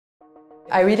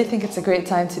I really think it's a great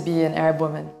time to be an Arab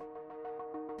woman.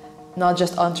 Not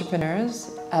just entrepreneurs,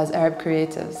 as Arab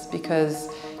creatives, because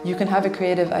you can have a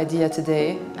creative idea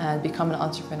today and become an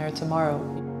entrepreneur tomorrow.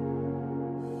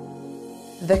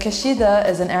 The kashida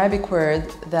is an Arabic word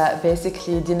that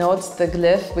basically denotes the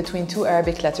glyph between two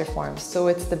Arabic letter forms. So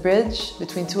it's the bridge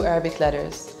between two Arabic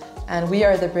letters. And we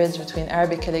are the bridge between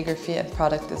Arabic calligraphy and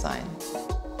product design.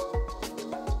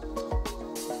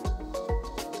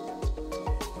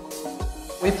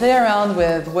 We play around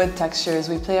with wood textures,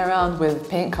 we play around with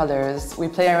paint colors, we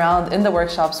play around in the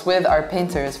workshops with our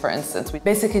painters, for instance. We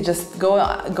basically just go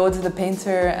to the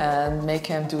painter and make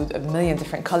him do a million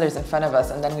different colors in front of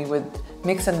us, and then we would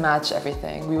mix and match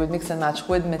everything. We would mix and match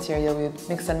wood material, we would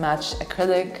mix and match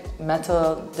acrylic,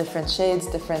 metal, different shades,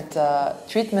 different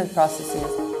treatment processes.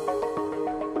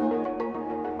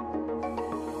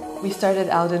 We started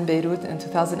out in Beirut in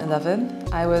 2011.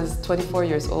 I was 24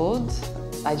 years old.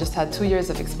 I just had 2 years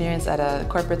of experience at a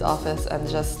corporate office and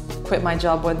just quit my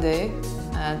job one day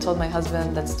and told my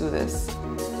husband, let's do this.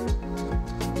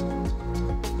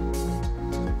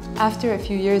 After a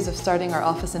few years of starting our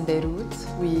office in Beirut,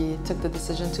 we took the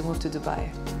decision to move to Dubai.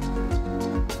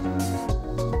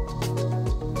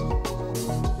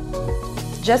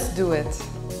 Just do it.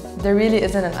 There really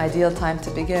isn't an ideal time to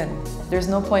begin. There's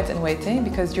no point in waiting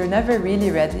because you're never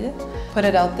really ready. Put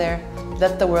it out there,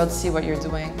 let the world see what you're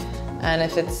doing. And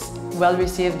if it's well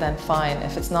received, then fine.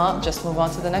 If it's not, just move on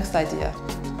to the next idea.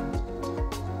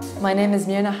 My name is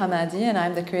Mirna Hamady and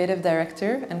I'm the creative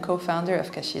director and co-founder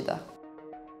of Kashida.